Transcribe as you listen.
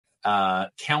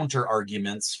counter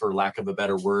arguments, for lack of a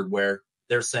better word, where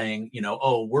they're saying,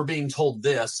 oh, we're being told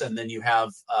this. And then you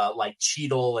have like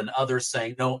Cheadle and others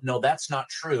saying, no, that's not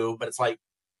true. But it's like,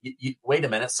 wait a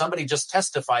minute, somebody just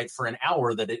testified for an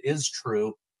hour that it is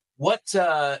true. What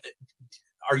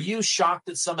are you shocked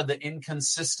at some of the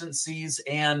inconsistencies?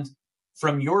 And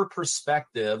from your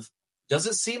perspective, does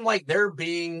it seem like they're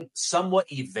being somewhat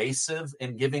evasive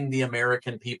in giving the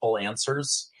American people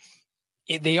answers?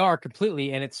 They are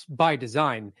completely, and it's by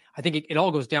design. I think it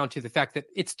all goes down to the fact that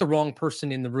it's the wrong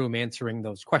person in the room answering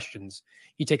those questions.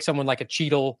 You take someone like a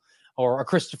Cheadle or a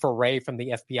Christopher Wray from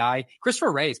the FBI.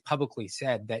 Christopher Wray has publicly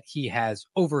said that he has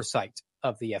oversight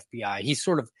of the FBI. He's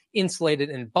sort of insulated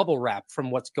and bubble wrapped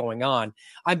from what's going on.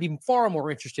 I'd be far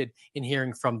more interested in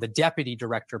hearing from the deputy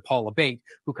director, Paul Abate,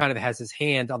 who kind of has his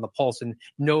hand on the pulse and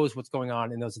knows what's going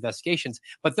on in those investigations.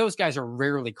 But those guys are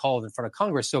rarely called in front of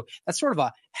Congress. So that's sort of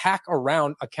a hack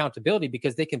around accountability,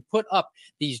 because they can put up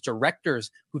these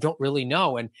directors who don't really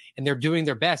know, and they're doing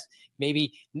their best,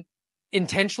 maybe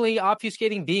intentionally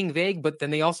obfuscating, being vague, but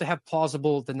then they also have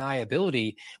plausible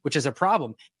deniability, which is a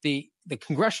problem. The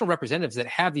congressional representatives that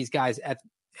have these guys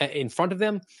in front of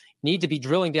them need to be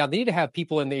drilling down. They need to have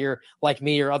people in the ear like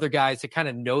me or other guys to kind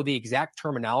of know the exact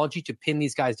terminology to pin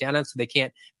these guys down on, so they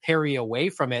can't parry away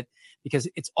from it, because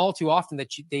it's all too often that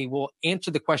they will answer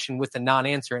the question with a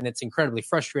non-answer, and it's incredibly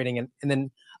frustrating. And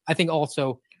then I think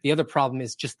also the other problem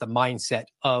is just the mindset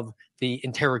of the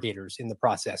interrogators in the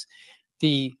process.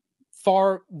 The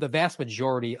vast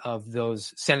majority of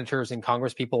those senators and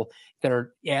Congress people that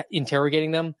are interrogating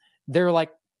them, they're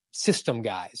like system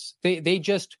guys. They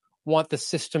just want the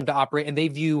system to operate, and they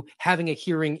view having a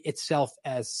hearing itself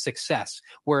as success.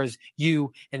 Whereas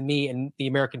you and me and the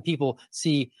American people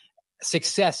see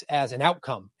success as an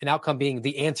outcome being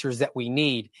the answers that we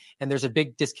need. And there's a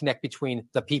big disconnect between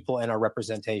the people and our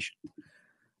representation.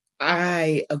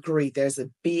 I agree. There's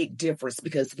a big difference,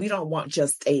 because we don't want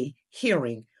just a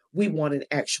hearing. We want an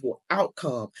actual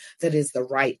outcome that is the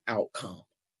right outcome.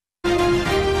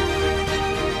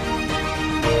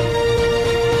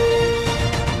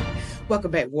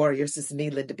 Welcome back, Warriors. This is me,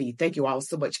 Linda B. Thank you all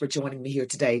so much for joining me here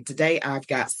today. Today, I've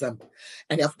got an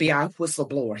FBI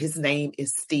whistleblower. His name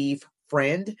is Steve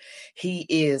Friend. He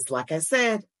is, like I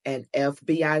said, an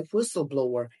FBI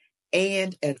whistleblower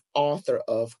and an author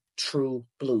of True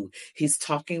Blue. He's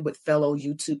talking with fellow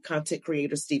YouTube content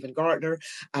creator Stephen Gardner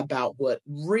about what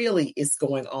really is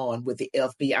going on with the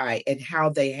FBI and how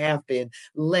they have been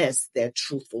less than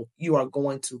truthful. You are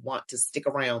going to want to stick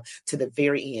around to the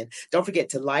very end. Don't forget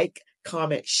to like,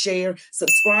 comment, share,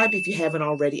 subscribe if you haven't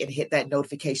already, and hit that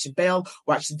notification bell.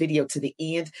 Watch the video to the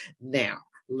end. Now,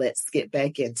 let's get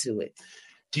back into it.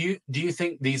 Do you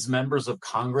think these members of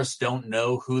Congress don't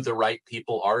know who the right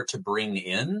people are to bring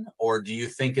in? Or do you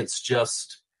think it's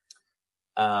just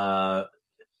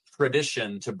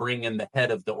tradition to bring in the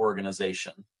head of the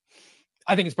organization?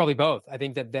 I think it's probably both. I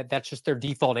think that's just their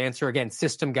default answer. Again,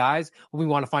 system guys, we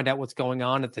want to find out what's going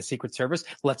on at the Secret Service.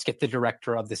 Let's get the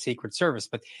director of the Secret Service.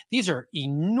 But these are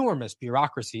enormous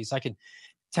bureaucracies. I can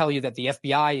tell you that the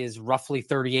FBI is roughly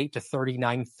 38 to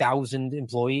 39,000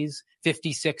 employees,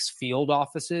 56 field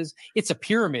offices. It's a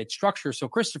pyramid structure. So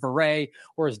Christopher Wray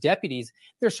or his deputies,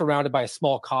 they're surrounded by a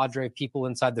small cadre of people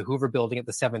inside the Hoover building at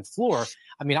the 7th floor.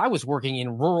 I mean, I was working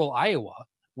in rural Iowa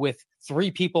with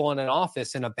 3 people in an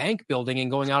office in a bank building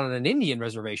and going out on an Indian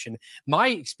reservation. My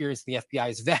experience in the FBI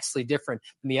is vastly different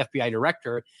than the FBI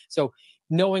director. So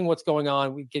knowing what's going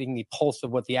on, getting the pulse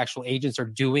of what the actual agents are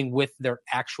doing with their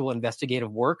actual investigative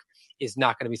work is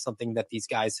not going to be something that these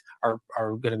guys are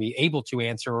going to be able to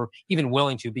answer or even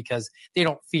willing to, because they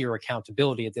don't fear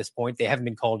accountability at this point. They haven't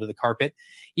been called to the carpet.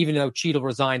 Even though Cheadle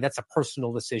resigned, that's a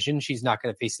personal decision. She's not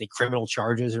going to face any criminal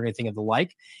charges or anything of the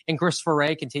like. And Christopher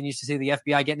Wray continues to see the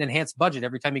FBI get an enhanced budget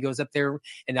every time he goes up there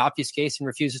and obfuscates and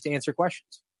refuses to answer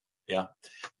questions. Yeah.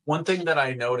 One thing that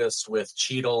I noticed with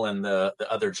Cheadle and the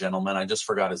other gentleman, I just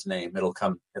forgot his name. It'll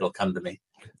come to me.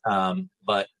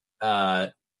 But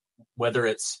whether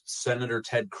it's Senator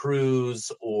Ted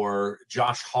Cruz or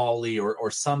Josh Hawley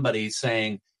or somebody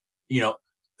saying,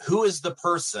 who is the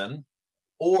person,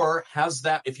 or has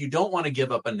that, if you don't want to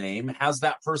give up a name, has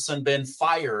that person been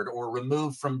fired or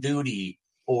removed from duty,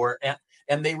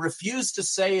 and they refuse to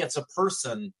say it's a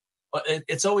person.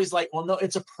 It's always like, well, no,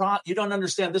 it's you don't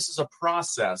understand. This is a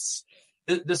process.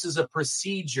 This is a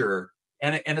procedure.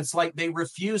 And it's like they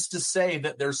refuse to say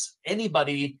that there's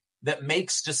anybody that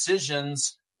makes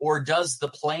decisions or does the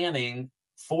planning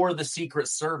for the Secret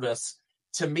Service.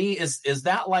 To me, is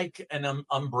that like an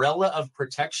umbrella of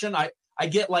protection? I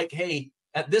get like, hey,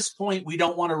 at this point, we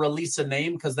don't want to release a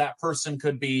name because that person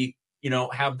could be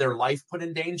have their life put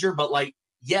in danger. But like,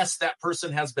 yes, that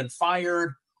person has been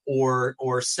fired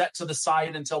or set to the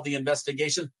side until the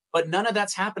investigation, but none of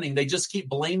that's happening. They just keep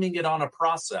blaming it on a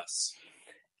process.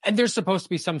 And there's supposed to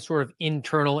be some sort of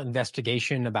internal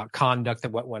investigation about conduct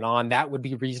of what went on. That would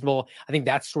be reasonable. I think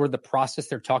that's sort of the process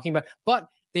they're talking about. But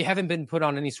they haven't been put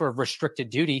on any sort of restricted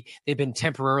duty. They've been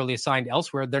temporarily assigned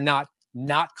elsewhere. They're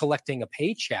not collecting a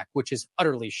paycheck, which is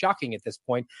utterly shocking at this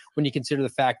point when you consider the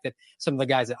fact that some of the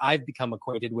guys that I've become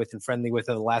acquainted with and friendly with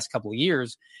in the last couple of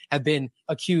years have been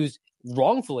accused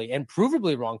wrongfully and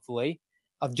provably wrongfully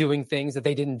of doing things that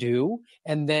they didn't do.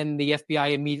 And then the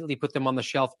FBI immediately put them on the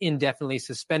shelf, indefinitely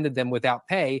suspended them without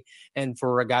pay. And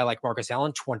for a guy like Marcus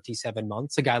Allen, 27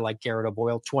 months, a guy like Garrett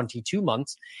O'Boyle, 22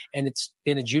 months. And it's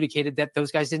been adjudicated that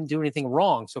those guys didn't do anything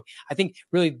wrong. So I think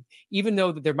really, even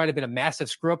though there might have been a massive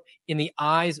screw up in the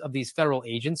eyes of these federal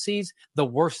agencies, the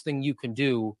worst thing you can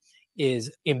do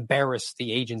is embarrass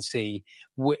the agency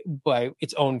by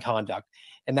its own conduct.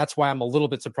 And that's why I'm a little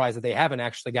bit surprised that they haven't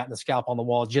actually gotten a scalp on the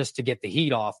wall just to get the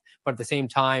heat off. But at the same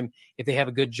time, if they have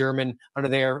a good German under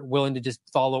there willing to just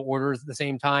follow orders at the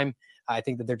same time, I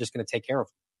think that they're just going to take care of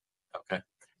it.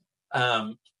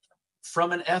 Okay.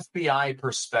 From an FBI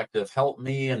perspective, help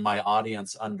me and my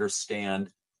audience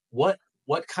understand what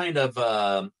kind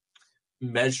of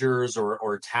measures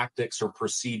or tactics or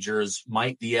procedures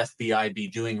might the FBI be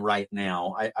doing right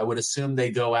now? I would assume they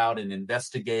go out and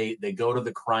investigate, they go to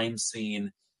the crime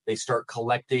scene, they start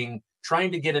collecting,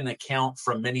 trying to get an account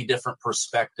from many different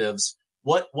perspectives.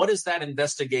 What is that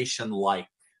investigation like?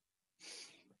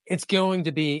 It's going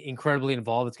to be incredibly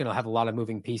involved. It's going to have a lot of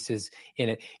moving pieces in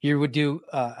it. You would do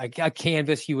a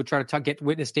canvas. You would try to get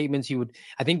witness statements. You would,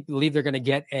 believe they're going to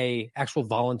get a actual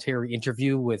voluntary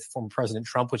interview with former President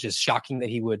Trump, which is shocking that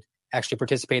he would actually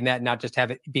participate in that and not just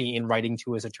have it be in writing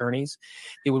to his attorneys.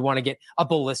 They would want to get a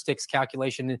ballistics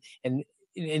calculation and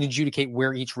adjudicate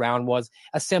where each round was,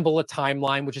 assemble a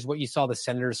timeline, which is what you saw the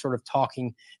senators sort of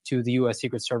talking to the U.S.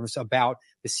 Secret Service about,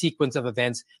 the sequence of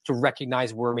events to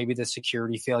recognize where maybe the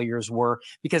security failures were.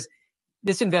 Because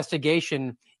this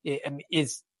investigation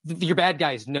is your bad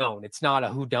guy is known. It's not a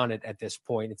whodunit at this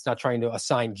point. It's not trying to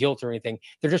assign guilt or anything.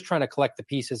 They're just trying to collect the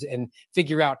pieces and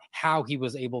figure out how he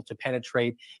was able to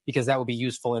penetrate, because that would be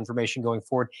useful information going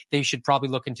forward. They should probably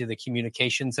look into the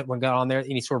communications that went on there,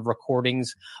 any sort of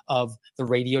recordings of the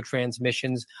radio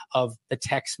transmissions, of the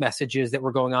text messages that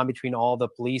were going on between all the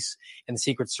police and the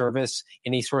Secret Service,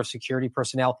 any sort of security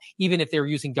personnel. Even if they were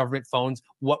using government phones,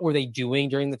 what were they doing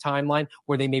during the timeline?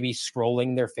 Were they maybe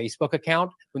scrolling their Facebook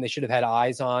account when they should have had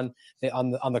eyes on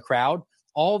the crowd?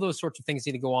 All those sorts of things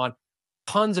need to go on.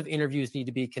 Tons of interviews need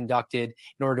to be conducted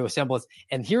in order to assemble this.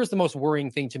 And here's the most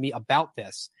worrying thing to me about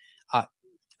this.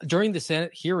 During the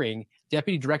Senate hearing,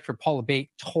 Deputy Director Paula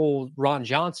Bate told Ron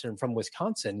Johnson from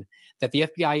Wisconsin that the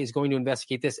FBI is going to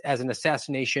investigate this as an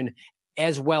assassination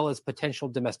as well as potential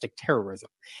domestic terrorism.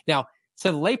 Now,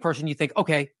 to the layperson, you think,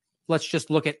 okay, let's just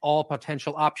look at all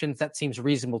potential options. That seems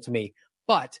reasonable to me.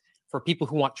 But for people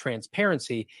who want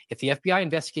transparency, if the FBI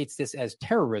investigates this as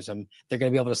terrorism, they're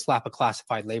going to be able to slap a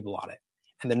classified label on it.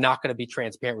 And they're not going to be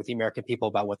transparent with the American people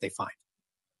about what they find.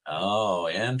 Oh,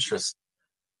 interesting.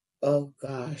 Oh,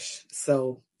 gosh.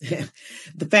 So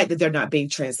the fact that they're not being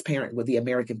transparent with the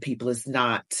American people is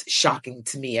not shocking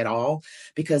to me at all,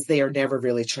 because they are never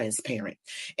really transparent.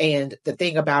 And the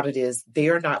thing about it is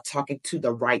they're not talking to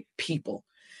the right people.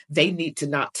 They need to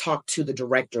not talk to the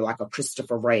director like a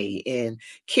Christopher Wray. And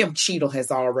Kim Cheadle has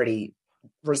already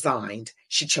resigned.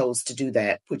 She chose to do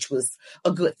that, which was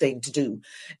a good thing to do.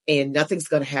 And nothing's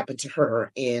going to happen to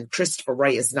her. And Christopher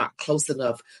Wray is not close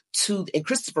enough to, and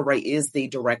Christopher Wray is the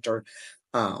director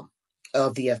of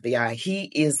the FBI. He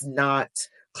is not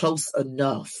close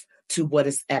enough to what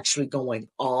is actually going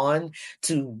on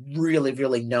to really,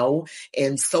 really know.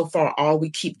 And so far, all we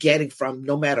keep getting from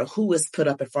no matter who is put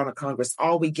up in front of Congress,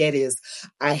 all we get is,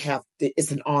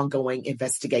 it's an ongoing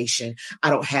investigation. I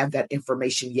don't have that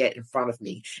information yet in front of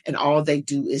me. And all they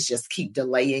do is just keep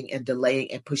delaying and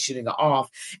pushing it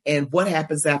off. And what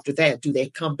happens after that? Do they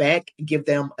come back and give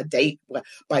them a date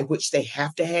by which they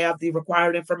have to have the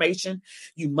required information?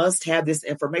 You must have this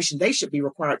information. They should be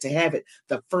required to have it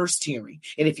the first hearing.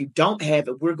 And if you don't have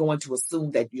it, we're going to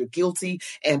assume that you're guilty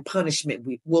and punishment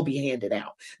will be handed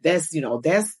out. That's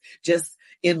just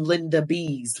in Linda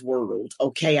B's world.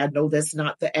 Okay, I know that's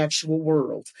not the actual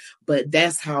world, but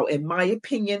that's how, in my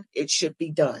opinion, it should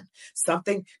be done.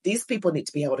 These people need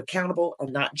to be held accountable, or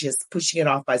not just pushing it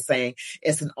off by saying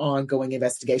it's an ongoing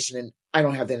investigation and I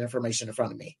don't have that information in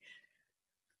front of me.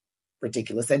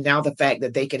 Ridiculous. And now the fact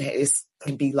that they can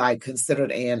be like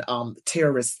considered an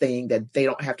terrorist thing, that they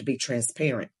don't have to be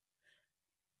transparent.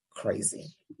 Crazy.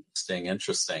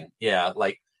 Interesting. Yeah,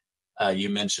 like you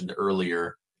mentioned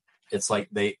earlier, it's like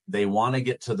they want to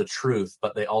get to the truth,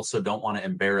 but they also don't want to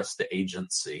embarrass the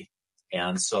agency,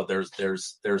 and so there's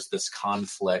this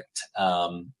conflict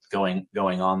going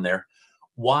on there.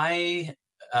 Why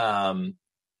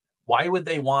would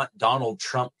they want Donald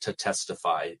Trump to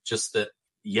testify? Just that,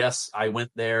 yes, I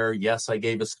went there. Yes, I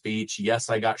gave a speech. Yes,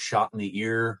 I got shot in the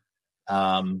ear.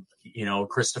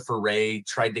 Christopher Wray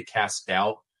tried to cast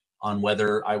doubt on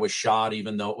whether I was shot,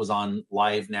 even though it was on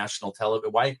live national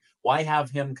television. Why have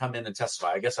him come in and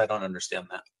testify? I guess I don't understand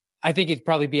that. I think it'd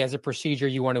probably be as a procedure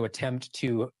you want to attempt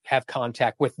to have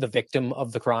contact with the victim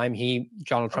of the crime.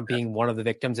 Donald Trump being one of the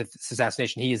victims of this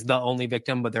assassination, he is the only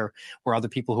victim, but there were other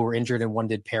people who were injured and one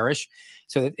did perish.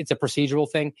 So it's a procedural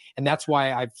thing. And that's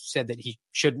why I've said that he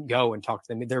shouldn't go and talk to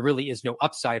them. There really is no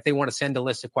upside. If they want to send a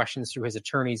list of questions through his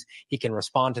attorneys, he can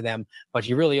respond to them. But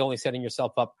you're really only setting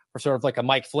yourself up for sort of like a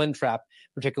Mike Flynn trap,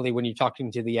 particularly when you're talking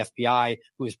to the FBI,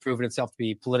 who has proven itself to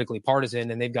be politically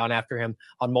partisan, and they've gone after him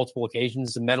on multiple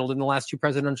occasions and meddled in the last two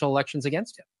presidential elections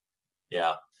against him.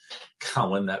 Yeah.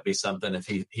 God, wouldn't that be something if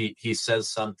he says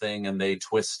something and they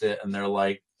twist it and they're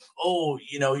like, oh,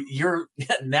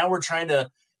 now we're trying to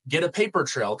get a paper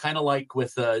trail, kind of like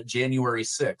with January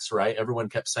 6th, right? Everyone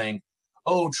kept saying,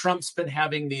 oh, Trump's been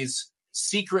having these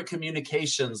secret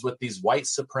communications with these white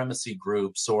supremacy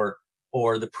groups or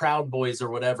the Proud Boys or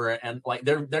whatever. And like,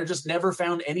 they're just never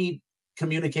found any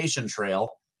communication trail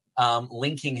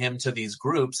linking him to these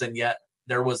groups. And yet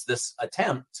there was this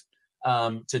attempt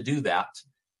to do that.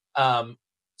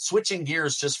 Switching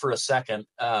gears just for a second,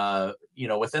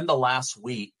 within the last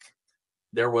week,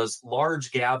 there was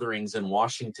large gatherings in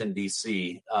Washington,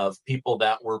 D.C. of people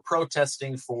that were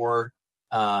protesting for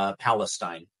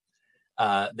Palestine.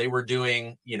 They were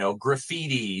doing,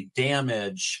 graffiti,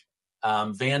 damage,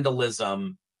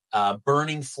 vandalism,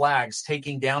 burning flags,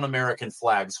 taking down American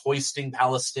flags, hoisting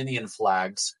Palestinian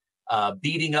flags,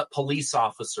 beating up police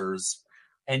officers.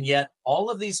 And yet all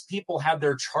of these people had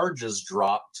their charges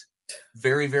dropped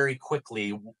very, very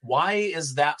quickly. Why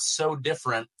is that so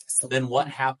different than what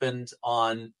happened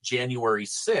on January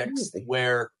 6th,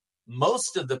 where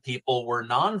most of the people were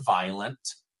nonviolent,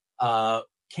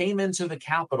 came into the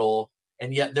Capitol,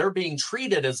 and yet they're being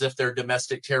treated as if they're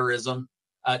domestic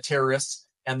terrorists.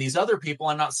 And these other people,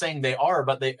 I'm not saying they are,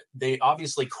 but they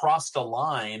obviously crossed a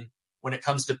line when it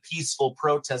comes to peaceful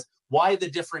protest. Why the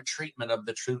different treatment of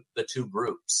the two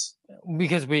groups?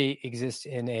 Because we exist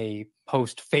in a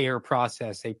post-fair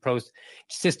process, a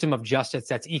post-system of justice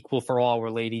that's equal for all, where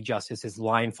Lady Justice is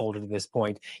blindfolded at this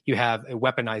point. You have a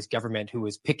weaponized government who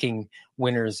is picking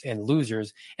winners and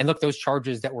losers. And look, those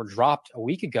charges that were dropped a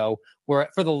week ago were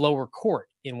for the lower court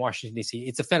in Washington, D.C.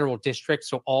 It's a federal district,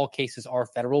 so all cases are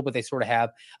federal, but they sort of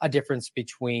have a difference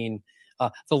between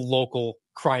the local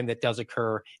crime that does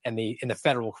occur and the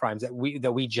federal crimes that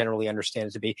we generally understand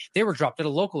it to be. They were dropped at a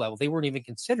local level. They weren't even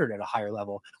considered at a higher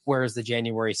level, whereas the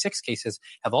January 6 cases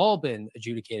have all been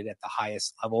adjudicated at the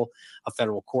highest level of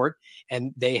federal court,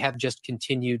 and they have just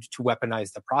continued to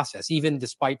weaponize the process, even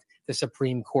despite the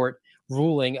Supreme Court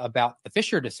ruling about the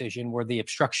Fisher decision, where the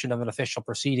obstruction of an official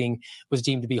proceeding was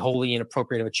deemed to be wholly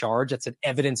inappropriate of a charge. That's an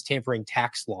evidence tampering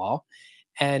tax law.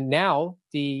 And now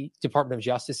the Department of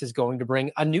Justice is going to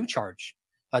bring a new charge,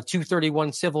 a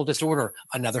 231 civil disorder,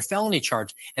 another felony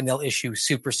charge, and they'll issue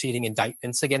superseding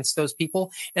indictments against those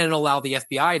people and allow the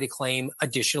FBI to claim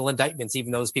additional indictments,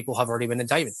 even though those people have already been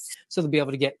indicted. So they'll be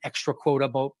able to get extra quota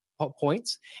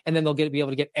points, and then they'll be able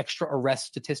to get extra arrest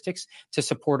statistics to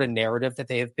support a narrative that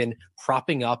they have been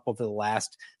propping up over the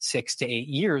last 6 to 8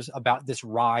 years about this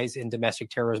rise in domestic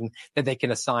terrorism that they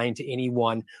can assign to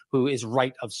anyone who is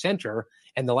right of center.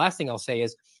 And the last thing I'll say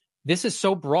is this is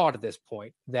so broad at this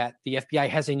point that the FBI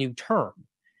has a new term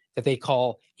that they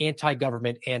call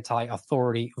anti-government,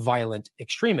 anti-authority, violent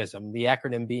extremism, the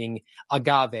acronym being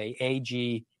AGAVE,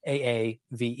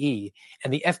 AGAAVE.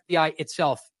 And the FBI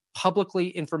itself,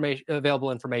 publicly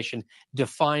available information,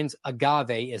 defines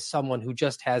agave as someone who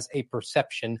just has a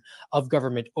perception of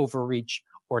government overreach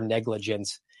or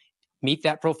negligence. Meet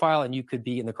that profile and you could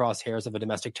be in the crosshairs of a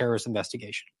domestic terrorist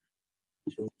investigation.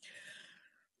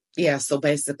 Yeah, so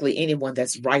basically anyone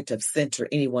that's right of center,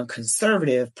 anyone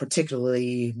conservative,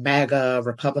 particularly MAGA,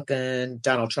 Republican,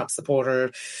 Donald Trump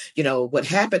supporter, what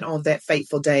happened on that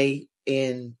fateful day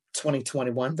in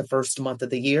 2021, the first month of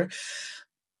the year,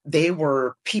 they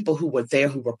were people who were there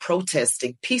who were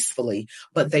protesting peacefully,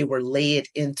 but they were led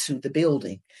into the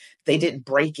building. They didn't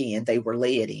break in, they were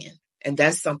led in. And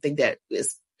that's something that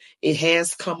it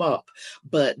has come up,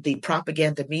 but the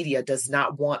propaganda media does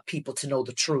not want people to know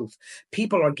the truth.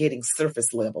 People are getting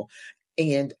surface level.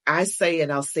 And I say,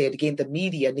 and I'll say it again, the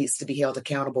media needs to be held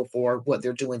accountable for what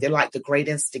they're doing. They're like the great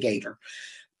instigator,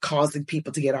 causing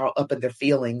people to get all up in their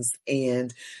feelings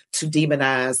and to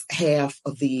demonize half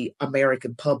of the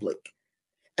American public.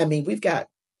 I mean, we've got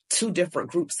two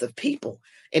different groups of people,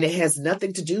 and it has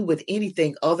nothing to do with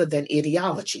anything other than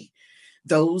ideology.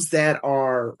 Those that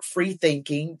are free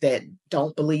thinking, that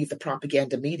don't believe the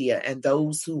propaganda media, and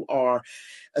those who are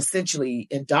essentially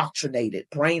indoctrinated,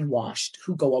 brainwashed,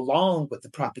 who go along with the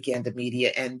propaganda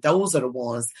media. And those are the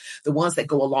ones that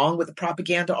go along with the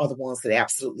propaganda are the ones that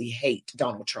absolutely hate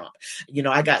Donald Trump. You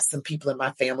know, I got some people in my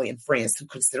family and friends who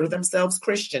consider themselves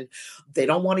Christian. They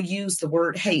don't want to use the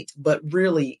word hate, but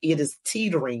really it is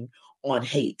teetering on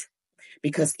hate.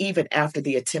 Because even after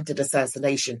the attempted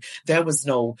assassination, there was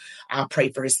no, I pray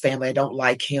for his family. I don't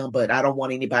like him, but I don't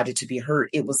want anybody to be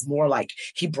hurt. It was more like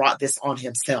he brought this on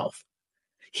himself.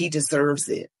 He deserves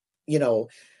it. You know,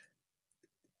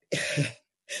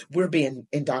 we're being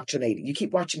indoctrinated. You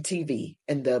keep watching TV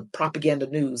and the propaganda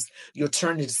news, you're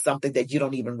turned into something that you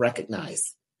don't even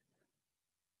recognize.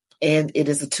 And it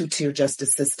is a two-tier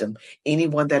justice system.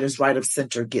 Anyone that is right of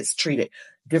center gets treated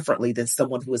differently than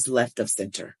someone who is left of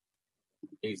center.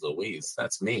 Jeez Louise,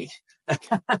 that's me.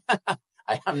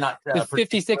 I'm not.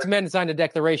 56 men signed a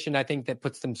declaration, I think, that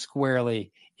puts them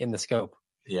squarely in the scope.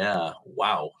 Yeah.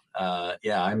 Wow.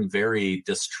 Yeah, I'm very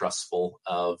distrustful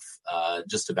of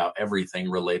just about everything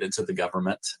related to the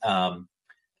government.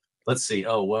 Let's see.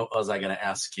 Oh, what was I going to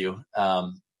ask you?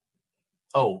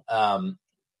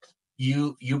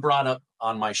 You brought up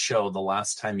on my show the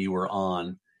last time you were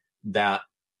on that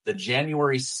the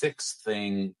January 6th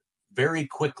thing very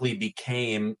quickly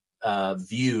became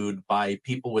viewed by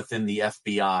people within the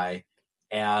FBI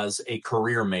as a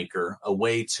career maker, a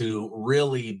way to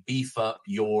really beef up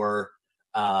your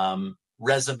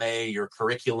resume, your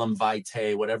curriculum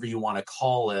vitae, whatever you want to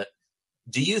call it.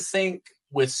 Do you think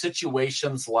with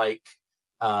situations like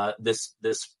this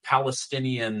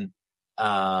Palestinian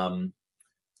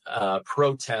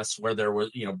protests where there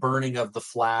was, burning of the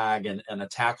flag and an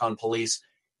attack on police,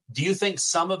 do you think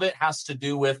some of it has to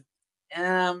do with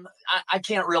I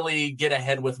can't really get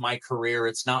ahead with my career,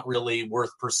 it's not really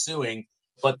worth pursuing,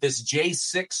 but this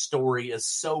J6 story is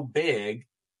so big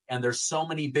and there's so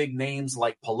many big names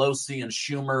like Pelosi and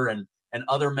Schumer and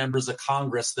other members of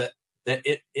Congress that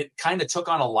it kind of took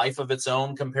on a life of its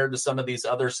own compared to some of these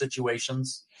other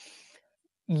situations?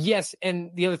 Yes,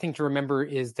 and the other thing to remember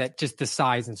is that just the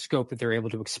size and scope that they're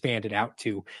able to expand it out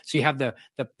to. So you have the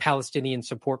Palestinian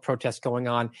support protests going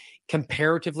on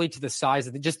comparatively to the size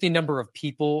of just the number of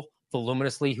people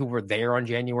voluminously who were there on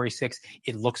January 6th.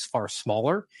 It looks far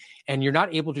smaller, and you're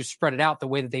not able to spread it out the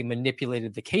way that they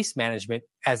manipulated the case management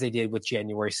as they did with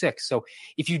January 6th. So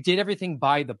if you did everything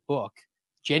by the book,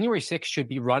 January 6th should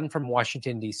be run from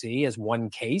Washington, D.C. as one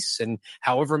case, and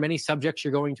however many subjects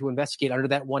you're going to investigate under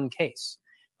that one case.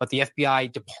 But the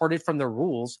FBI departed from their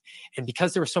rules. And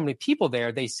because there were so many people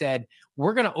there, they said,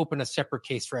 we're going to open a separate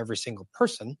case for every single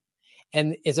person.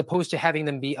 And as opposed to having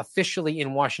them be officially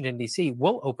in Washington, D.C.,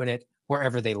 we'll open it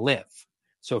wherever they live.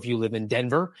 So if you live in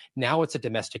Denver, now it's a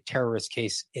domestic terrorist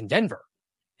case in Denver.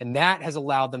 And that has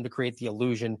allowed them to create the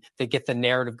illusion, they get the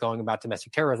narrative going about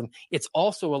domestic terrorism. It's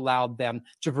also allowed them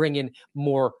to bring in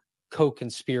more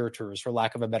co-conspirators, for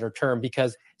lack of a better term,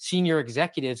 because senior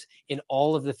executives in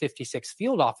all of the 56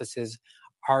 field offices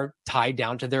are tied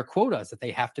down to their quotas that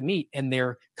they have to meet, and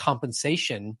their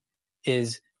compensation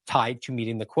is tied to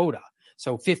meeting the quota.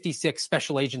 So 56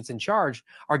 special agents in charge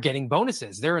are getting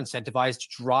bonuses. They're incentivized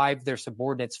to drive their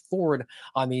subordinates forward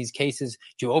on these cases,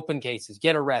 to open cases,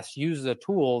 get arrests, use the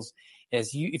tools.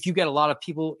 If you get a lot of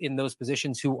people in those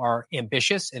positions who are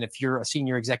ambitious, and if you're a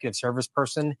senior executive service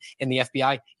person in the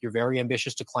FBI, you're very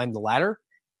ambitious to climb the ladder,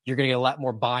 you're going to get a lot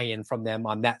more buy-in from them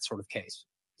on that sort of case.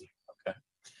 Okay.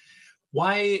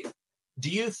 Why do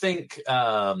you think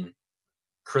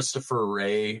Christopher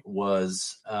Wray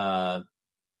was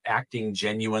acting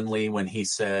genuinely when he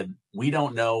said, we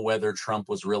don't know whether Trump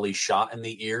was really shot in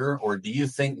the ear? Or do you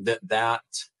think that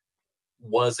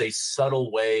was a subtle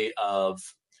way of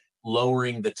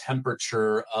lowering the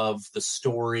temperature of the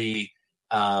story,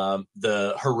 the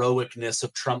heroicness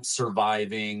of Trump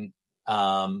surviving,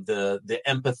 the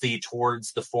empathy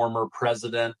towards the former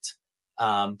president,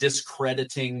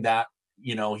 discrediting that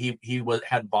he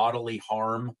had bodily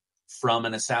harm from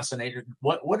an assassination?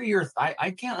 What are your?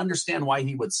 I can't understand why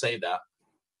he would say that.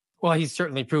 Well, he's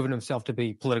certainly proven himself to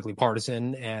be politically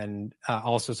partisan, and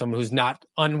also someone who's not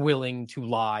unwilling to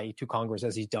lie to Congress,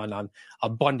 as he's done on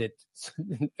abundant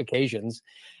occasions.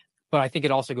 But I think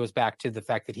it also goes back to the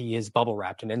fact that he is bubble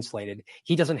wrapped and insulated.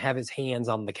 He doesn't have his hands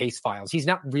on the case files. He's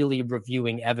not really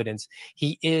reviewing evidence.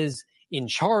 He is in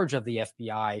charge of the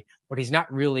FBI, but he's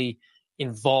not really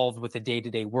involved with the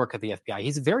day-to-day work of the FBI.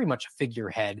 He's very much a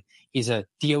figurehead. He's a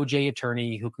DOJ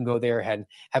attorney who can go there and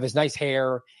have his nice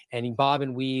hair and he bob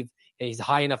and weave. And he's a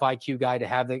high enough IQ guy to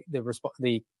have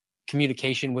the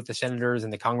communication with the senators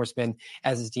and the congressmen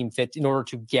as is deemed fit in order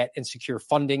to get and secure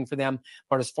funding for them.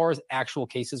 But as far as actual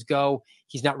cases go,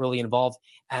 he's not really involved.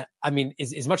 I mean,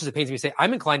 as much as it pains me to say,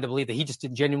 I'm inclined to believe that he just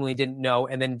genuinely didn't know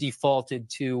and then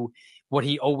defaulted to what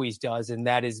he always does, and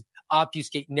that is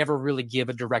obfuscate, never really give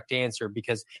a direct answer,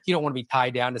 because you don't want to be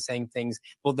tied down to saying things,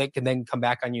 well, they can then come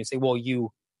back on you and say, well,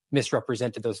 you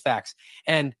misrepresented those facts.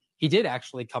 And he did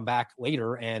actually come back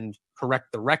later and correct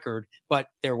the record, but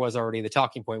there was already the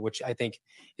talking point, which I think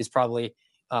is probably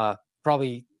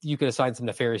you could assign some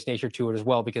nefarious nature to it as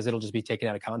well, because it'll just be taken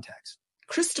out of context.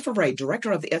 Christopher Wray,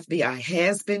 director of the FBI,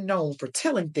 has been known for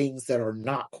telling things that are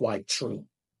not quite true.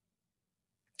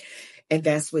 And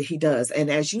that's what he does. And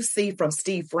as you see from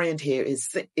Steve Friend here,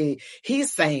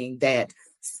 he's saying that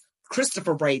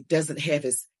Christopher Wray doesn't have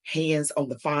his hands on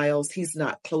the files. He's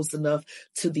not close enough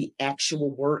to the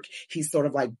actual work. He's sort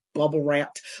of like bubble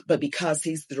wrapped, but because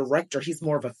he's the director, he's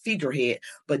more of a figurehead,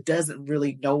 but doesn't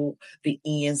really know the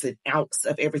ins and outs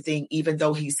of everything, even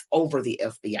though he's over the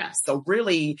FBI. So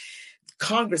really,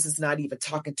 Congress is not even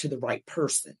talking to the right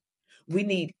person. We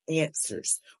need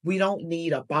answers. We don't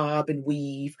need a bob and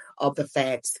weave of the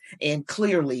facts. And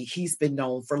clearly, he's been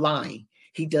known for lying.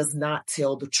 He does not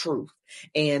tell the truth.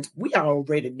 And we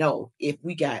already know, if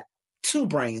we got 2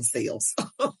 brain cells,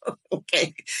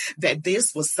 okay, that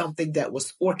this was something that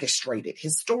was orchestrated.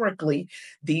 Historically,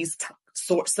 these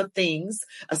sorts of things,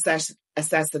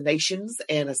 assassinations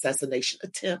and assassination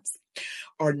attempts,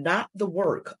 are not the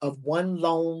work of one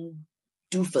lone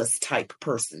doofus type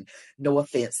person. No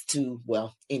offense to,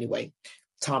 well, anyway,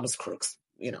 Thomas Crooks,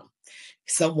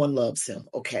 someone loves him,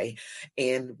 okay?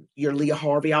 And your Lee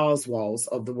Harvey Oswalds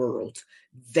of the world,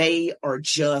 they are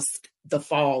just the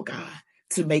fall guy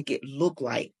to make it look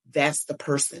like that's the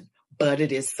person, but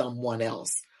it is someone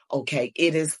else. Okay,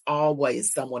 it is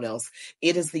always someone else.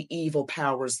 It is the evil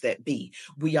powers that be.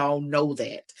 We all know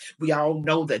that. We all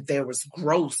know that there was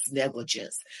gross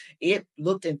negligence. It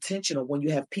looked intentional when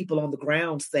you have people on the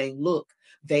ground saying, look,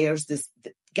 there's this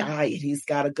guy and he's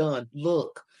got a gun.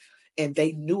 Look. And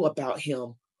they knew about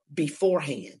him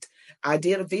beforehand. I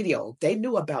did a video. They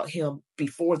knew about him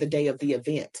before the day of the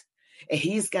event. And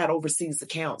he's got overseas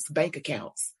accounts, bank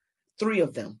accounts. 3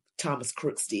 of them, Thomas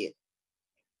Crooks did.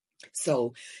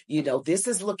 So, this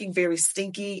is looking very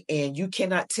stinky, and you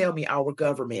cannot tell me our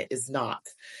government is not.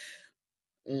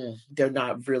 They're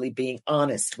not really being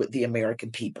honest with the American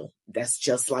people. That's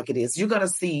just like it is. You're going to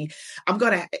see, I'm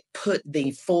going to put the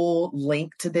full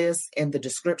link to this in the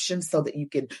description so that you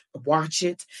can watch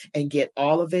it and get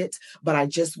all of it. But I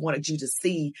just wanted you to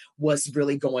see what's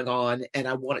really going on. And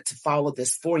I wanted to follow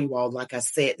this for you all, like I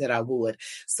said that I would.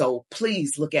 So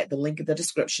please look at the link in the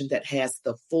description that has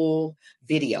the full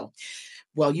video.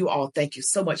 Well, you all, thank you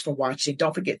so much for watching.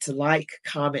 Don't forget to like,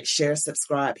 comment, share,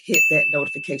 subscribe, hit that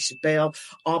notification bell.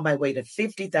 On my way to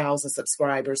 50,000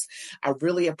 subscribers. I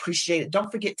really appreciate it.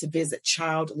 Don't forget to visit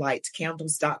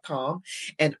childlightcandles.com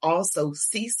and also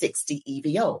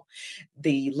C60EVO.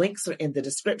 The links are in the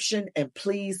description, and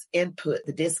please input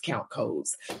the discount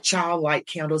codes. Child Light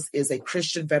Candles is a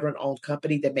Christian veteran-owned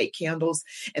company that make candles,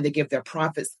 and they give their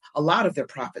profits, a lot of their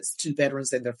profits, to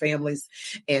veterans and their families.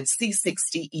 And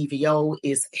C60EVO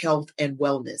is health and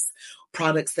wellness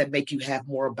products that make you have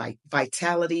more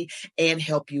vitality and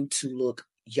help you to look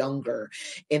younger.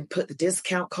 Input the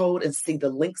discount code and see the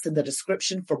links in the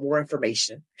description for more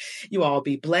information. You all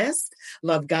be blessed.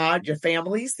 Love God, your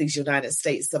families, these United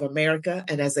States of America.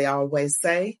 And as they always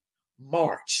say,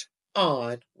 march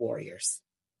on, warriors.